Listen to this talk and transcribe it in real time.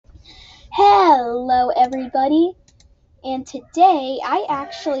everybody, and today I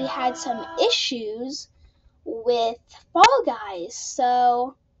actually had some issues with Fall Guys,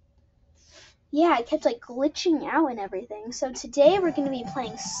 so yeah, I kept like glitching out and everything. So today we're going to be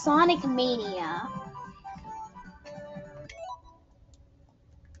playing Sonic Mania.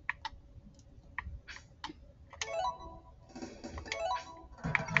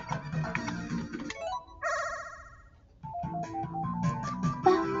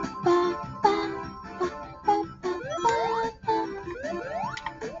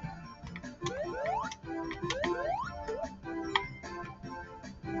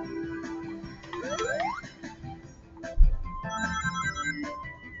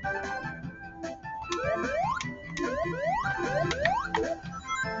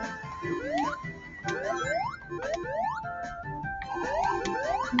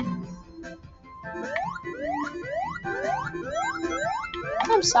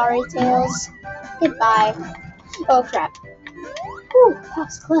 I'm sorry, Tails. Goodbye. Oh crap. Whew, that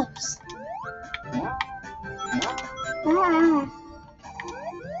was close. Ah.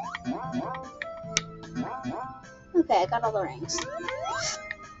 Okay, I got all the rings.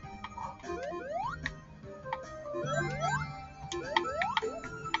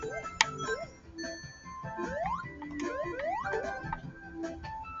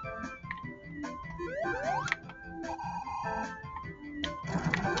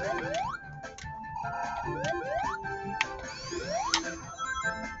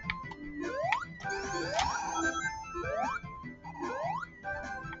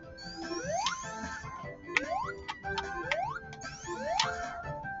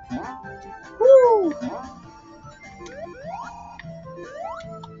 Woo!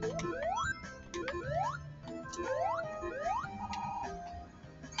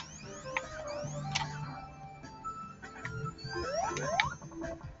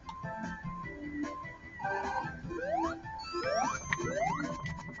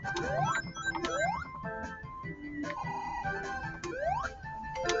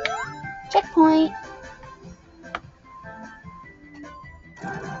 Checkpoint.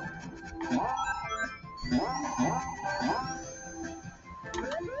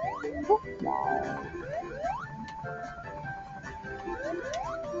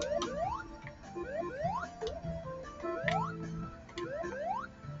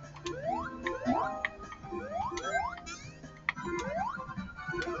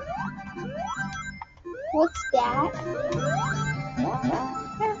 What's that?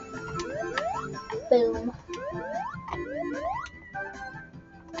 Boom.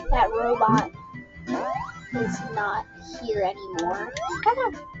 That robot is not here anymore.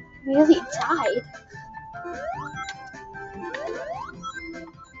 Because he died.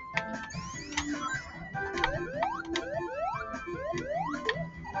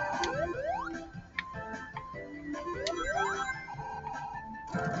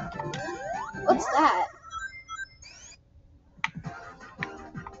 What's that?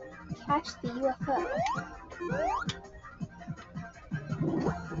 Catch the UFO.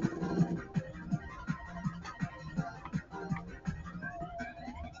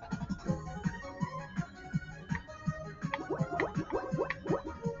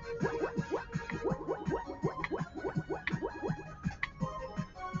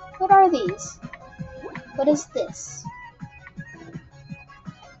 What are these? What is this?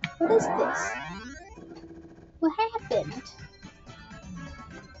 What is this? What happened?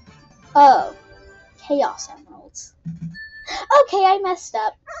 Oh, Chaos Emeralds. Okay, I messed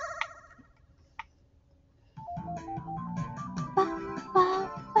up.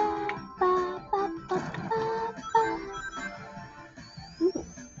 Ooh,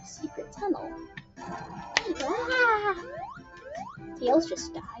 secret tunnel. Ah! Tails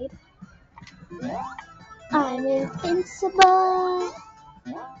just died. I'm invincible.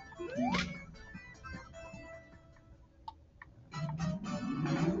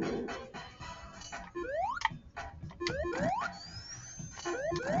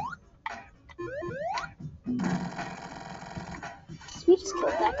 So we just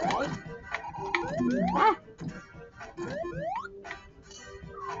killed that guy. Ah!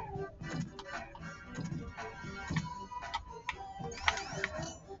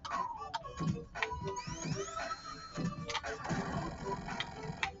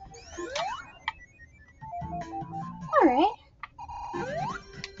 Alright.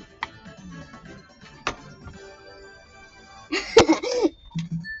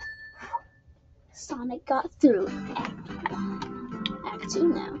 Sonic got through Act 2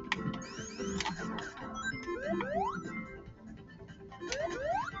 now.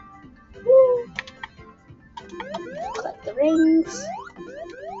 Woo! Collect the rings.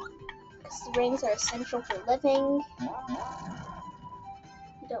 Because rings are essential for living.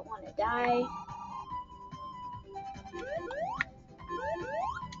 You don't want to die.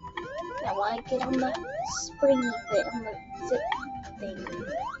 I want to get on the springy thing, on the zip thing.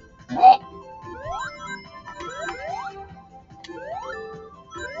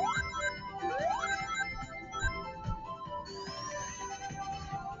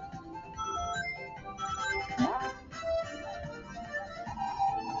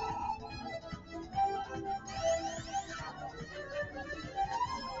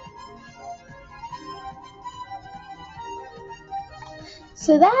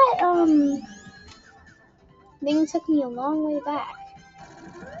 So that thing took me a long way back.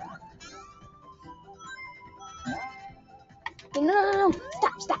 No,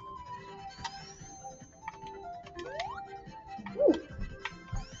 stop. Ooh.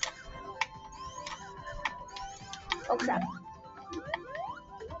 Oh crap.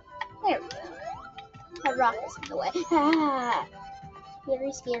 There we go. That rock is in the way. Ah,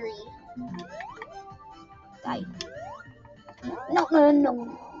 very scary. Die.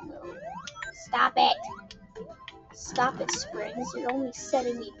 No. Stop it. Stop it, Springs. You're only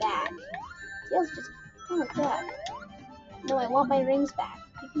setting me back. Tails just... Oh, crap. No, I want my rings back.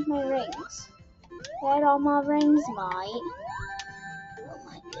 Give me my rings. Get all my rings, mate. Oh,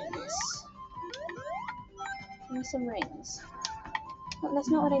 my goodness. Give me some rings. Oh, that's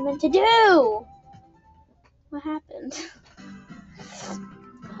not what I meant to do! What happened?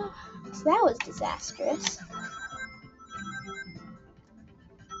 So that was disastrous.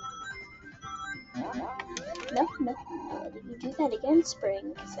 No, did you do that again,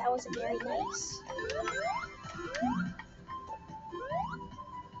 Spring? Because that wasn't very nice.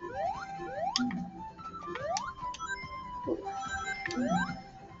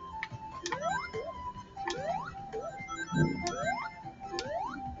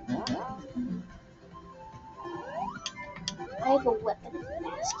 I have a weapon of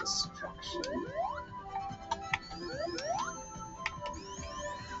mass destruction.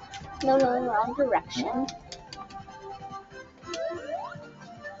 No, wrong direction.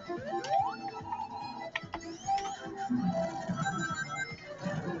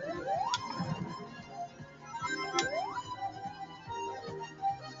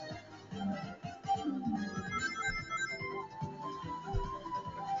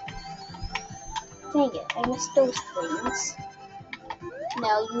 Dang it, I missed those things.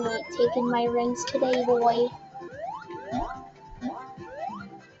 No, you ain't taking my rings today, boy.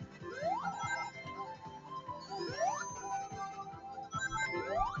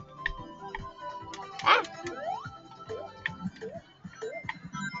 Ah!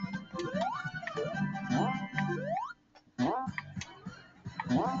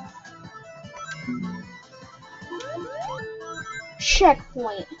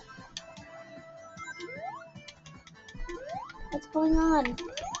 Checkpoint. What's going on?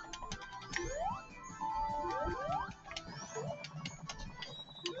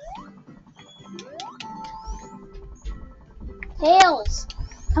 Tails!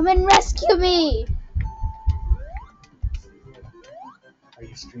 Come and rescue me! Are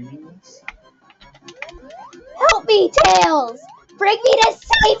you streaming this? Help me, Tails! Bring me to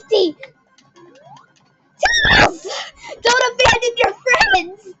safety! Tails! Don't abandon your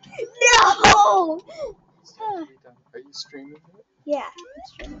friends! No! Are you streaming it? Yeah, I'm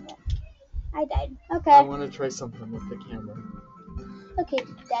streaming it. I died. I Okay. want to try something with the camera. Okay,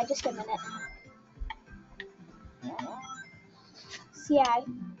 Dad, just a minute. So yeah,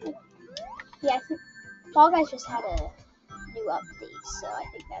 I think Fall Guys just had a new update, so I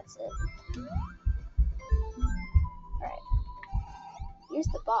think that's it. Alright. Here's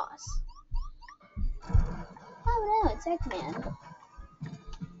the boss. Oh no, it's Eggman.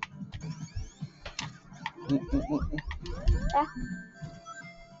 Ah.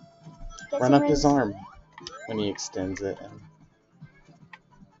 Run up his arm when he extends it.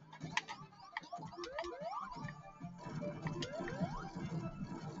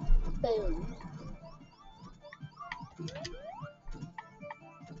 Boom.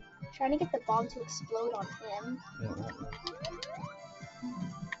 Trying to get the bomb to explode on him.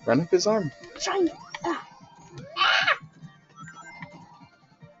 Run up his arm. Trying. Ah. Ah!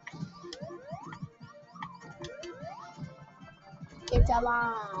 It's a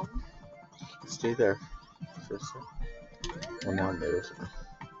bomb. Stay there for a second. Well, now there's.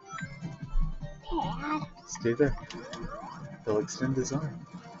 Dad. Stay there. He'll extend his arm.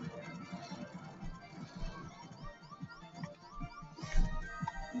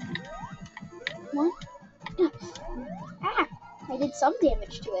 What? Ah! I did some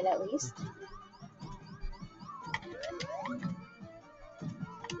damage to it at least.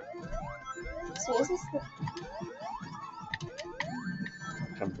 So is this the...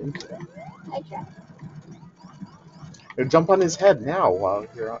 Jump into it. I tried. Or jump on his head now while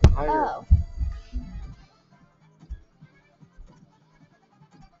you're higher. Oh.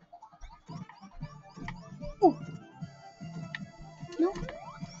 Ooh. No.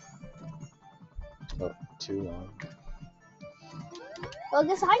 Oh, too long. Well, I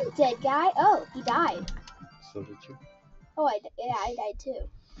guess I'm dead, guy. Oh, he died. So did you? Oh, yeah, I died too.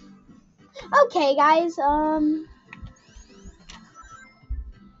 Okay, guys.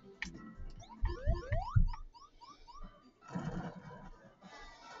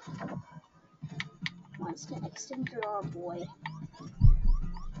 Wants to extend your arm, boy.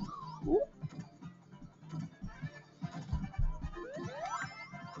 Ooh.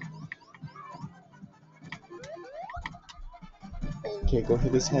 Okay, go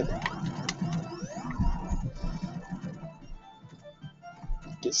hit his head.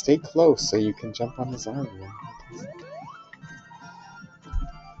 Stay close so you can jump on his arm.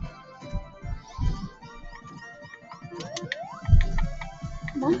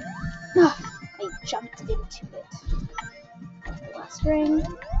 Come on. Oh, I jumped into it. The last ring.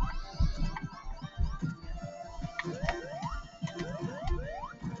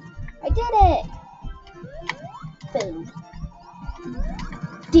 I did it! Boom.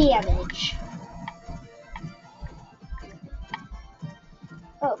 Damage.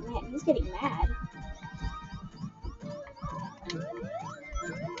 Oh man, he's getting mad.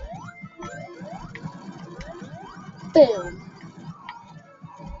 Boom.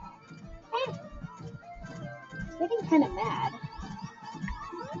 He's getting kind of mad.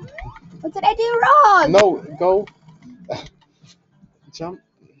 What did I do wrong? No, go. Jump.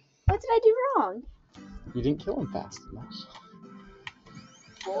 What did I do wrong? You didn't kill him fast enough.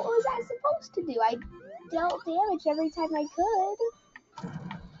 What was I supposed to do? I dealt damage every time I could.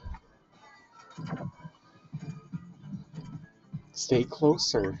 Stay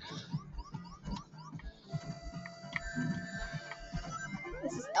closer.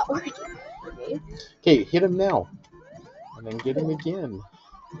 This is not working. Okay, hit him now. And then get him again.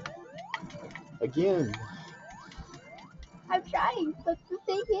 Again. I'm trying, but the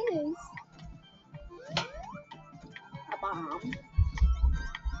thing is... A bomb.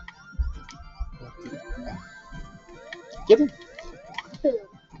 Get him. Boom.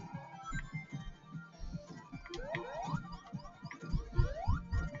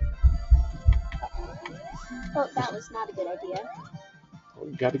 Oh, that was not a good idea. Oh,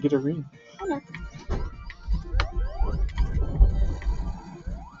 you gotta get a ring. I know.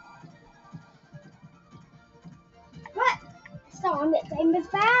 What? Sonic came is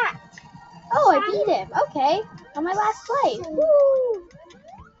back. Oh, I beat him. Okay. On my last play. Woo!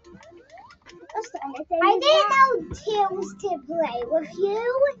 I didn't know Tails to play with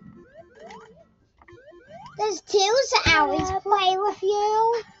you. Does Tails always play with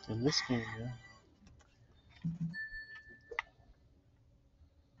you? In this game, yeah.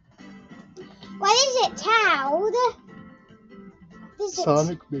 What is it, Toad? Is it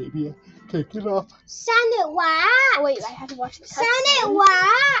Sonic Mania. Take it off. Sonic what? Oh, wait, I had to watch the cutscene. Sonic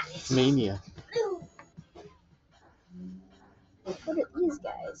what? Mania. What are these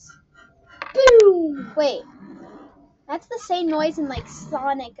guys? Boom! Wait. That's the same noise in, like,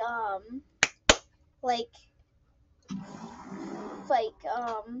 Sonic,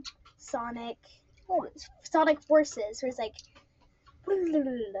 Sonic, Sonic Forces, where it's like,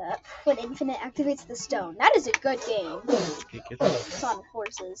 when Infinite activates the stone. That is a good game. Okay, get it. Sonic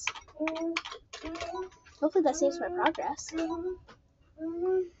Forces. Hopefully that saves my progress.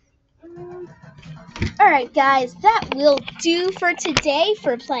 Alright guys, that will do for today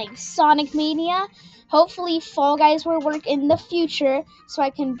for playing Sonic Mania. Hopefully Fall Guys will work in the future so I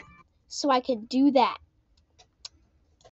can do that.